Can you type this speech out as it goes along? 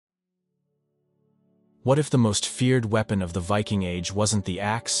What if the most feared weapon of the Viking Age wasn't the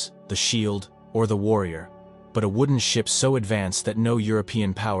axe, the shield, or the warrior, but a wooden ship so advanced that no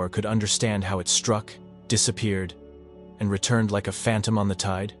European power could understand how it struck, disappeared, and returned like a phantom on the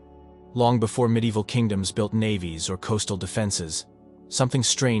tide? Long before medieval kingdoms built navies or coastal defenses, something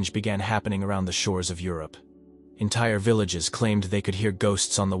strange began happening around the shores of Europe. Entire villages claimed they could hear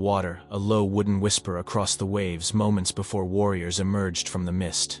ghosts on the water, a low wooden whisper across the waves moments before warriors emerged from the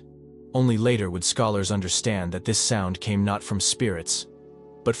mist. Only later would scholars understand that this sound came not from spirits,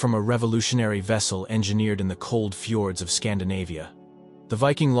 but from a revolutionary vessel engineered in the cold fjords of Scandinavia. The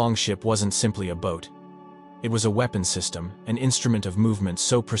Viking longship wasn't simply a boat. It was a weapon system, an instrument of movement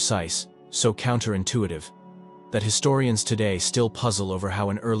so precise, so counterintuitive, that historians today still puzzle over how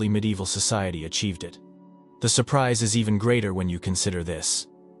an early medieval society achieved it. The surprise is even greater when you consider this.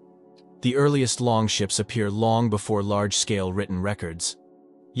 The earliest longships appear long before large-scale written records,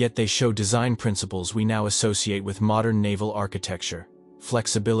 yet they show design principles we now associate with modern naval architecture: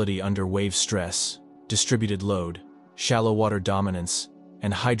 flexibility under wave stress, distributed load, shallow water dominance,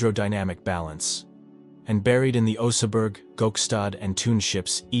 and hydrodynamic balance. And buried in the Oseberg, Gokstad, and Thun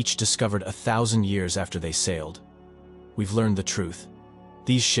ships, each discovered 1,000 years after they sailed, we've learned the truth.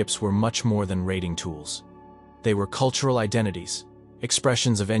 These ships were much more than raiding tools. They were cultural identities,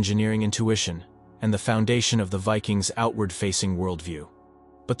 expressions of engineering intuition, and the foundation of the Vikings' outward-facing worldview.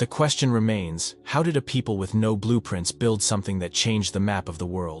 But the question remains, how did a people with no blueprints build something that changed the map of the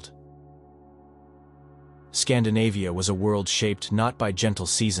world? Scandinavia was a world shaped not by gentle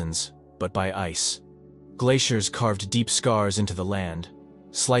seasons, but by ice. Glaciers carved deep scars into the land,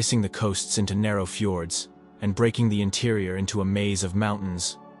 slicing the coasts into narrow fjords, and breaking the interior into a maze of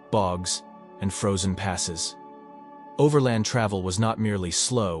mountains, bogs, and frozen passes. Overland travel was not merely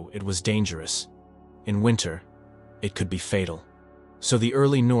slow, it was dangerous. In winter, it could be fatal. So the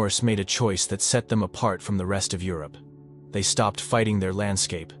early Norse made a choice that set them apart from the rest of Europe. They stopped fighting their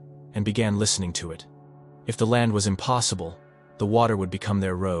landscape and began listening to it. If the land was impossible, the water would become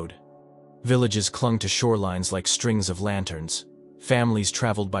their road. Villages clung to shorelines like strings of lanterns. Families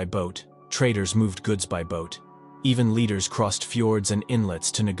traveled by boat, traders moved goods by boat. Even leaders crossed fjords and inlets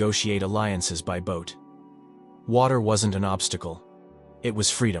to negotiate alliances by boat. Water wasn't an obstacle. It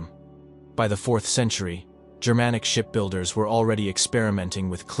was freedom. By the 4th century, Germanic shipbuilders were already experimenting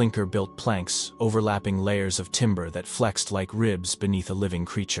with clinker-built planks, overlapping layers of timber that flexed like ribs beneath a living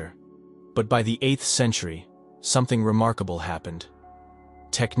creature. But by the 8th century, something remarkable happened.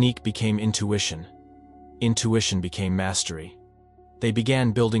 Technique became intuition. Intuition became mastery. They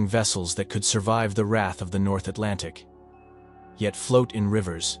began building vessels that could survive the wrath of the North Atlantic, yet float in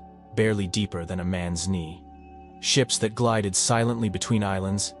rivers, barely deeper than a man's knee. Ships that glided silently between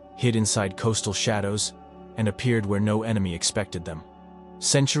islands, hid inside coastal shadows, and appeared where no enemy expected them.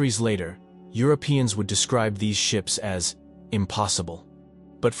 Centuries later, Europeans would describe these ships as impossible.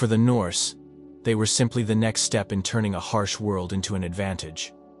 But for the Norse, they were simply the next step in turning a harsh world into an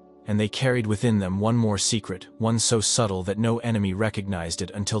advantage. And they carried within them one more secret, one so subtle that no enemy recognized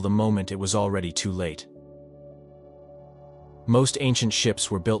it until the moment it was already too late. Most ancient ships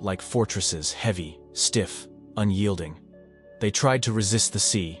were built like fortresses, heavy, stiff, unyielding. They tried to resist the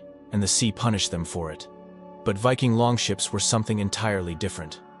sea, and the sea punished them for it. But Viking longships were something entirely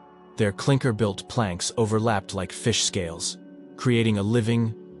different. Their clinker-built planks overlapped like fish scales, creating a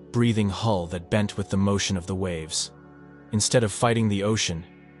living, breathing hull that bent with the motion of the waves. Instead of fighting the ocean,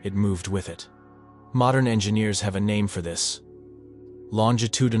 it moved with it. Modern engineers have a name for this: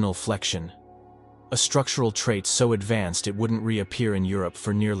 longitudinal flexion, a structural trait so advanced it wouldn't reappear in Europe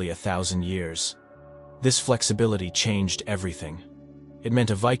for nearly 1,000 years. This flexibility changed everything. It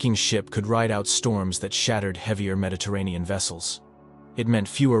meant a Viking ship could ride out storms that shattered heavier Mediterranean vessels. It meant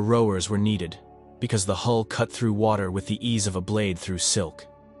fewer rowers were needed, because the hull cut through water with the ease of a blade through silk.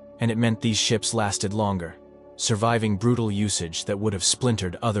 And it meant these ships lasted longer, surviving brutal usage that would have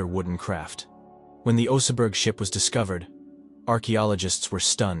splintered other wooden craft. When the Oseberg ship was discovered, archaeologists were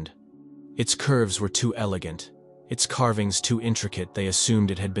stunned. Its curves were too elegant, its carvings too intricate. They assumed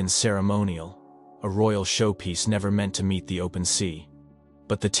it had been ceremonial, a royal showpiece never meant to meet the open sea.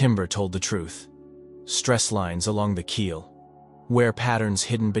 But the timber told the truth. Stress lines along the keel, wear patterns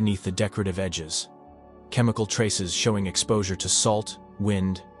hidden beneath the decorative edges, chemical traces showing exposure to salt,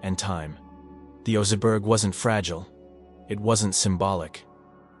 wind, and time. The Oseberg wasn't fragile. It wasn't symbolic.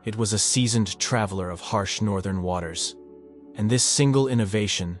 It was a seasoned traveler of harsh northern waters. And this single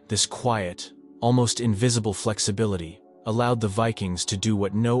innovation, this quiet, almost invisible flexibility, allowed the Vikings to do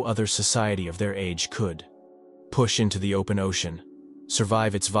what no other society of their age could: push into the open ocean,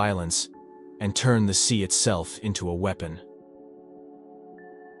 survive its violence, and turn the sea itself into a weapon.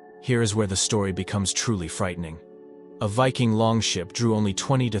 here is where the story becomes truly frightening. A Viking longship drew only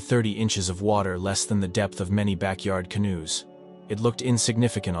 20 to 30 inches of water, less than the depth of many backyard canoes. It looked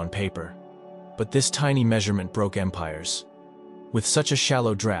insignificant on paper. But this tiny measurement broke empires. With such a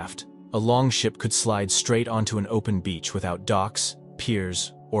shallow draft, a longship could slide straight onto an open beach without docks,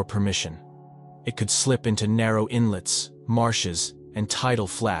 piers, or permission. It could slip into narrow inlets, marshes, and tidal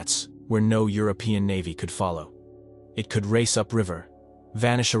flats where no European navy could follow. It could race upriver,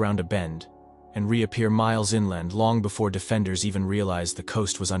 vanish around a bend, and reappear miles inland long before defenders even realized the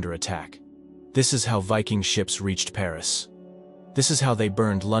coast was under attack. This is how Viking ships reached Paris. This is how they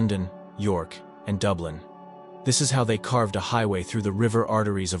burned London, York, and Dublin. This is how they carved a highway through the river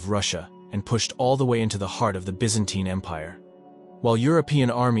arteries of Russia and pushed all the way into the heart of the Byzantine Empire. While European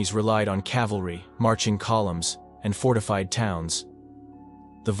armies relied on cavalry, marching columns, and fortified towns,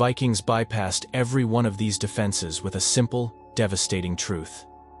 the Vikings bypassed every one of these defenses with a simple, devastating truth.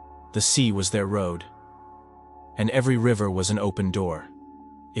 The sea was their road, and every river was an open door.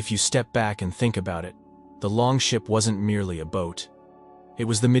 If you step back and think about it, the longship wasn't merely a boat. It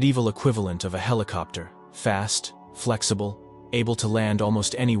was the medieval equivalent of a helicopter, fast, flexible, able to land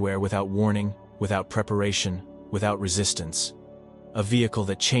almost anywhere without warning, without preparation, without resistance. A vehicle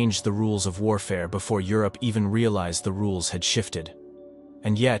that changed the rules of warfare before Europe even realized the rules had shifted.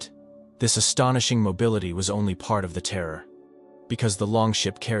 And yet, this astonishing mobility was only part of the terror. Because the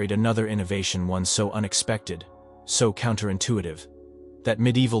longship carried another innovation, one so unexpected, so counterintuitive, that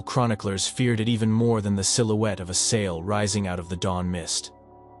medieval chroniclers feared it even more than the silhouette of a sail rising out of the dawn mist.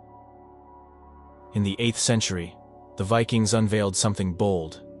 In the 8th century, the Vikings unveiled something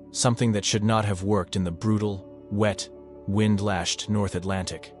bold, something that should not have worked in the brutal, wet, wind-lashed North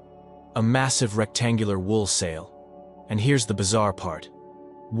Atlantic. A massive rectangular wool sail. And here's the bizarre part.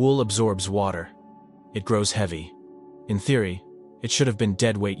 Wool absorbs water. It grows heavy. In theory, it should have been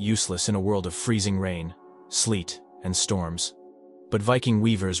deadweight useless in a world of freezing rain, sleet, and storms. But Viking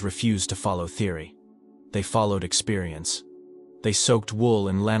weavers refused to follow theory. They followed experience. They soaked wool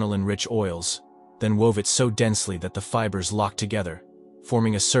in lanolin-rich oils, then wove it so densely that the fibers locked together,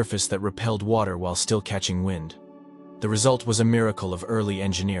 forming a surface that repelled water while still catching wind. The result was a miracle of early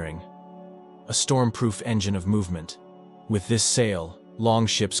engineering. A storm-proof engine of movement. With this sail,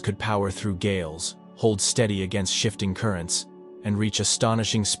 longships could power through gales, hold steady against shifting currents, and reach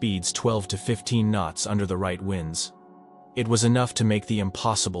astonishing speeds 12 to 15 knots under the right winds. It was enough to make the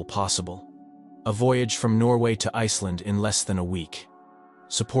impossible possible. A voyage from Norway to Iceland in less than a week.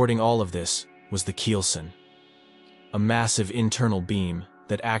 Supporting all of this was the keelson, a massive internal beam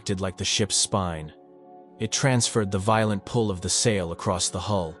that acted like the ship's spine. It transferred the violent pull of the sail across the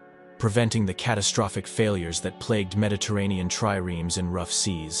hull, preventing the catastrophic failures that plagued Mediterranean triremes in rough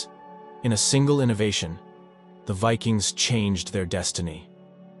seas. In a single innovation, the Vikings changed their destiny.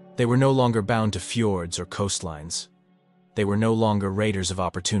 They were no longer bound to fjords or coastlines. They were no longer raiders of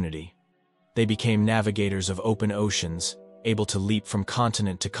opportunity. They became navigators of open oceans, able to leap from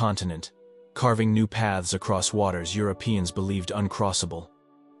continent to continent, carving new paths across waters Europeans believed uncrossable.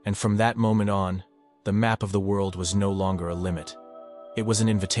 And from that moment on, the map of the world was no longer a limit. It was an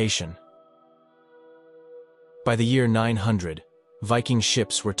invitation. By the year 900, Viking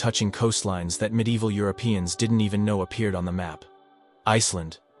ships were touching coastlines that medieval Europeans didn't even know appeared on the map.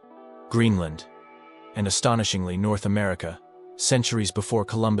 Iceland, Greenland, and astonishingly North America, centuries before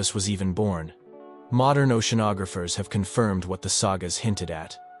Columbus was even born. Modern oceanographers have confirmed what the sagas hinted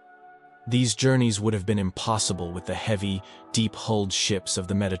at. These journeys would have been impossible with the heavy, deep-hulled ships of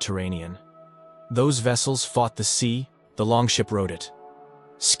the Mediterranean. Those vessels fought the sea, the longship rode it.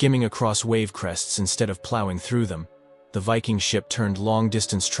 Skimming across wave crests instead of plowing through them, the Viking ship turned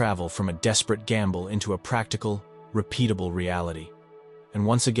long-distance travel from a desperate gamble into a practical, repeatable reality. And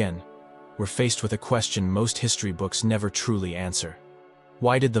once again, we're faced with a question most history books never truly answer.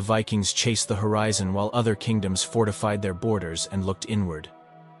 Why did the Vikings chase the horizon while other kingdoms fortified their borders and looked inward?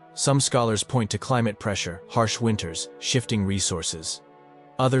 Some scholars point to climate pressure, harsh winters, shifting resources.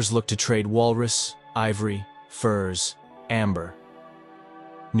 Others look to trade walrus, ivory, furs, amber.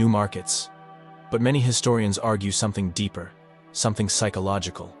 New markets. But many historians argue something deeper, something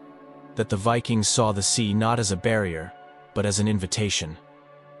psychological. That the Vikings saw the sea not as a barrier, but as an invitation.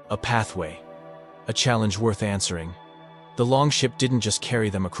 A pathway. A challenge worth answering. The longship didn't just carry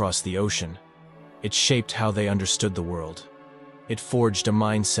them across the ocean. It shaped how they understood the world. It forged a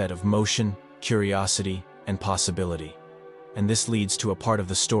mindset of motion, curiosity, and possibility. And this leads to a part of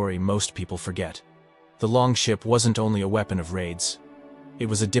the story most people forget. The longship wasn't only a weapon of raids. It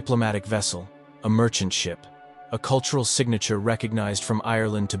was a diplomatic vessel, a merchant ship, a cultural signature recognized from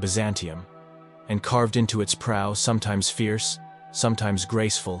Ireland to Byzantium. And carved into its prow, sometimes fierce, sometimes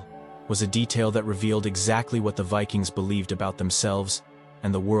graceful, was a detail that revealed exactly what the Vikings believed about themselves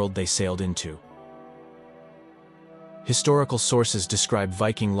and the world they sailed into. Historical sources describe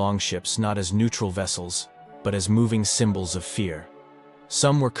Viking longships not as neutral vessels, but as moving symbols of fear.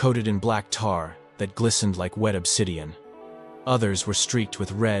 Some were coated in black tar that glistened like wet obsidian. Others were streaked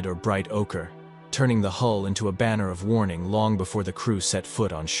with red or bright ochre, turning the hull into a banner of warning long before the crew set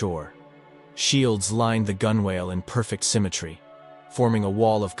foot on shore. Shields lined the gunwale in perfect symmetry, forming a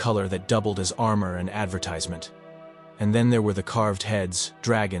wall of color that doubled as armor and advertisement. And then there were the carved heads,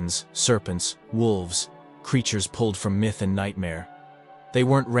 dragons, serpents, wolves, creatures pulled from myth and nightmare. They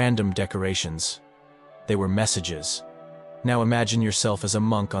weren't random decorations. They were messages. Now imagine yourself as a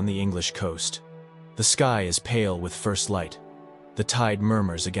monk on the English coast. The sky is pale with first light. The tide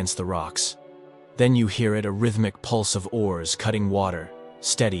murmurs against the rocks. Then you hear it, a rhythmic pulse of oars cutting water,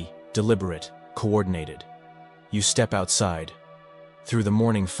 steady, deliberate, coordinated. You step outside. Through the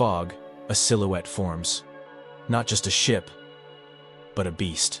morning fog, a silhouette forms. Not just a ship, but a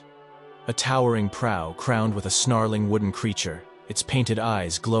beast. A towering prow crowned with a snarling wooden creature, its painted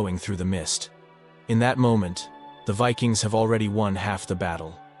eyes glowing through the mist. In that moment, the Vikings have already won half the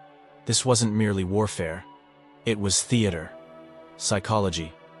battle. This wasn't merely warfare. It was theater.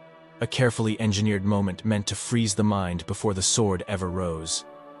 Psychology. A carefully engineered moment meant to freeze the mind before the sword ever rose.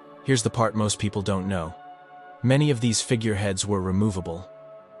 Here's the part most people don't know. Many of these figureheads were removable.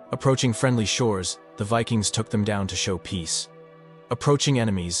 Approaching friendly shores, the Vikings took them down to show peace. Approaching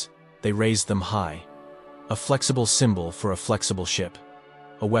enemies, they raised them high. A flexible symbol for a flexible ship.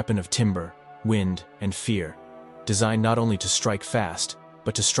 A weapon of timber, wind, and fear, designed not only to strike fast,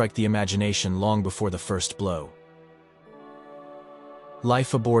 but to strike the imagination long before the first blow.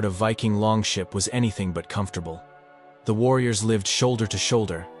 Life aboard a Viking longship was anything but comfortable. The warriors lived shoulder to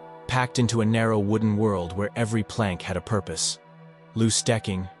shoulder, packed into a narrow wooden world where every plank had a purpose. Loose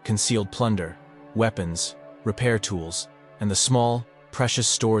decking, concealed plunder, weapons, repair tools, and the small, precious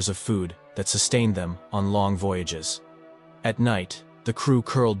stores of food that sustained them on long voyages. At night, the crew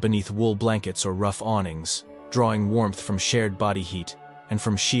curled beneath wool blankets or rough awnings, drawing warmth from shared body heat and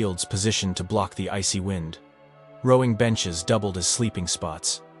from shields positioned to block the icy wind. Rowing benches doubled as sleeping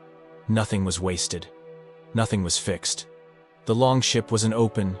spots. Nothing was wasted. Nothing was fixed. The longship was an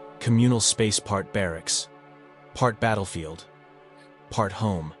open, communal space, part barracks, part battlefield, part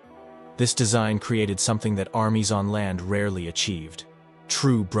home. This design created something that armies on land rarely achieved: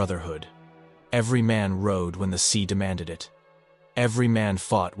 true brotherhood. Every man rowed when the sea demanded it. Every man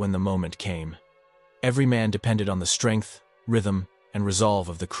fought when the moment came. Every man depended on the strength, rhythm, and resolve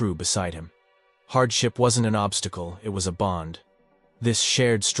of the crew beside him. Hardship wasn't an obstacle, it was a bond. This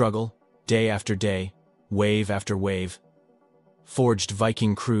shared struggle, day after day, wave after wave, forged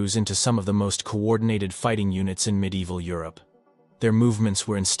Viking crews into some of the most coordinated fighting units in medieval Europe. Their movements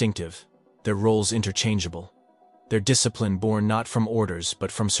were instinctive, their roles interchangeable, their discipline born not from orders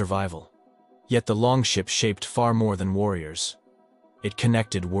but from survival. Yet the longship shaped far more than warriors. It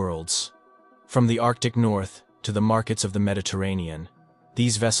connected worlds. From the Arctic North to the markets of the Mediterranean,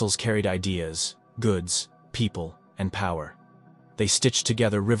 these vessels carried ideas, goods, people, and power. They stitched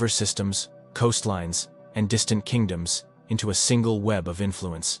together river systems, coastlines, and distant kingdoms into a single web of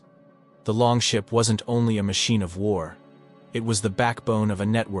influence. The longship wasn't only a machine of war, it was the backbone of a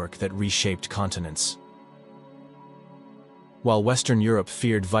network that reshaped continents. While Western Europe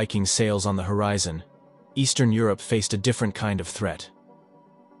feared Viking sails on the horizon, Eastern Europe faced a different kind of threat.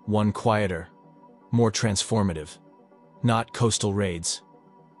 One quieter, more transformative. Not coastal raids,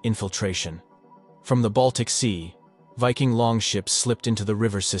 infiltration. From the Baltic Sea, Viking longships slipped into the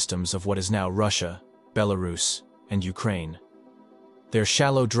river systems of what is now Russia, Belarus, and Ukraine. Their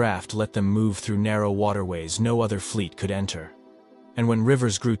shallow draft let them move through narrow waterways no other fleet could enter. And when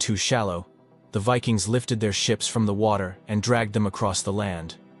rivers grew too shallow, the Vikings lifted their ships from the water and dragged them across the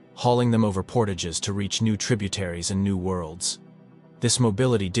land, hauling them over portages to reach new tributaries and new worlds. This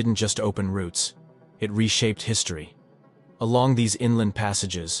mobility didn't just open routes, it reshaped history. Along these inland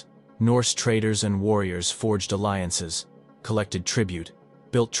passages, Norse traders and warriors forged alliances, collected tribute,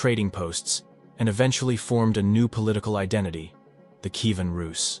 built trading posts, and eventually formed a new political identity, the Kievan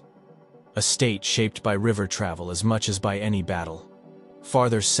Rus. A state shaped by river travel as much as by any battle.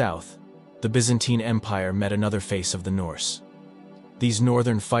 Farther south, the Byzantine Empire met another face of the Norse. These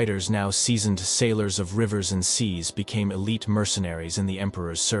northern fighters, now seasoned sailors of rivers and seas, became elite mercenaries in the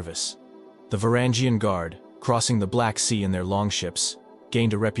emperor's service. The Varangian Guard, crossing the Black Sea in their longships,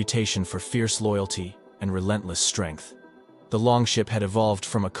 gained a reputation for fierce loyalty and relentless strength. The longship had evolved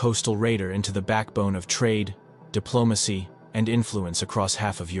from a coastal raider into the backbone of trade, diplomacy, and influence across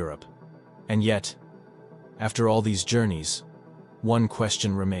half of Europe. And yet, after all these journeys, one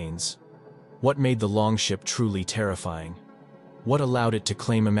question remains. What made the Longship truly terrifying? What allowed it to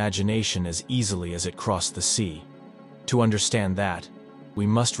claim imagination as easily as it crossed the sea? To understand that, we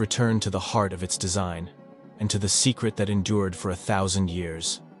must return to the heart of its design, and to the secret that endured for 1,000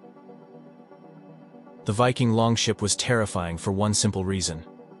 years. The Viking longship was terrifying for one simple reason.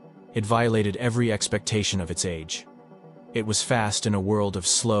 It violated every expectation of its age. It was fast in a world of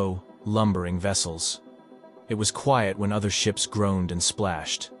slow, lumbering vessels. It was quiet when other ships groaned and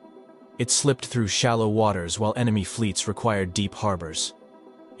splashed. It slipped through shallow waters while enemy fleets required deep harbors.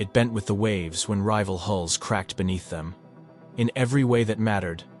 It bent with the waves when rival hulls cracked beneath them. In every way that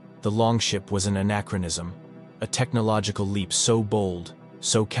mattered, the longship was an anachronism, a technological leap so bold,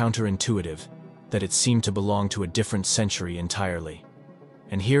 so counterintuitive, that it seemed to belong to a different century entirely.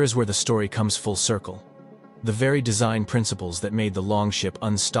 And here is where the story comes full circle. The very design principles that made the longship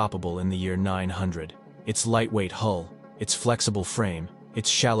unstoppable in the year 900, its lightweight hull, its flexible frame, its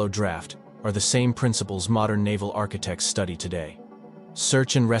shallow draft, are the same principles modern naval architects study today.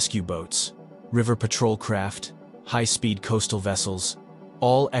 Search and rescue boats, river patrol craft, high-speed coastal vessels,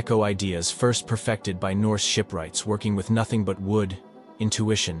 all echo ideas first perfected by Norse shipwrights working with nothing but wood,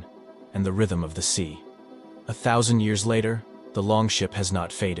 intuition, and the rhythm of the sea. 1,000 years later, the longship has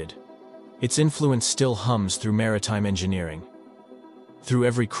not faded. Its influence still hums through maritime engineering, through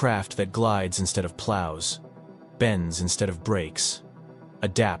every craft that glides instead of plows, bends instead of breaks,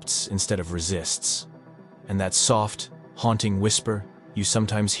 adapts instead of resists. And that soft, haunting whisper you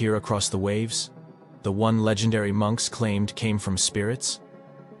sometimes hear across the waves, the one legendary monks claimed came from spirits?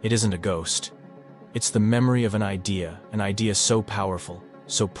 It isn't a ghost. It's the memory of an idea so powerful,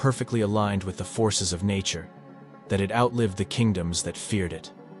 so perfectly aligned with the forces of nature, that it outlived the kingdoms that feared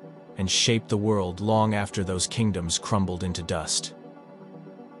it, and shaped the world long after those kingdoms crumbled into dust.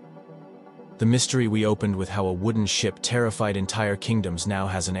 The mystery we opened with how a wooden ship terrified entire kingdoms now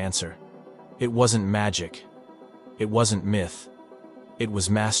has an answer. It wasn't magic. It wasn't myth. It was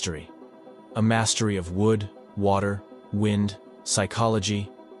mastery. A mastery of wood, water, wind, psychology,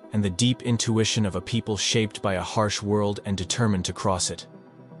 and the deep intuition of a people shaped by a harsh world and determined to cross it.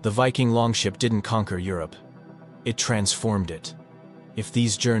 The Viking longship didn't conquer Europe. It transformed it. If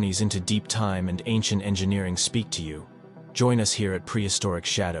these journeys into deep time and ancient engineering speak to you, join us here at Prehistoric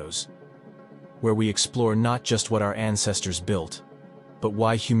Shadows, where we explore not just what our ancestors built, but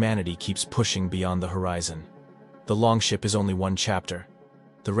why humanity keeps pushing beyond the horizon. The longship is only one chapter.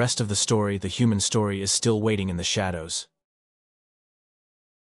 The rest of the story, the human story, is still waiting in the shadows.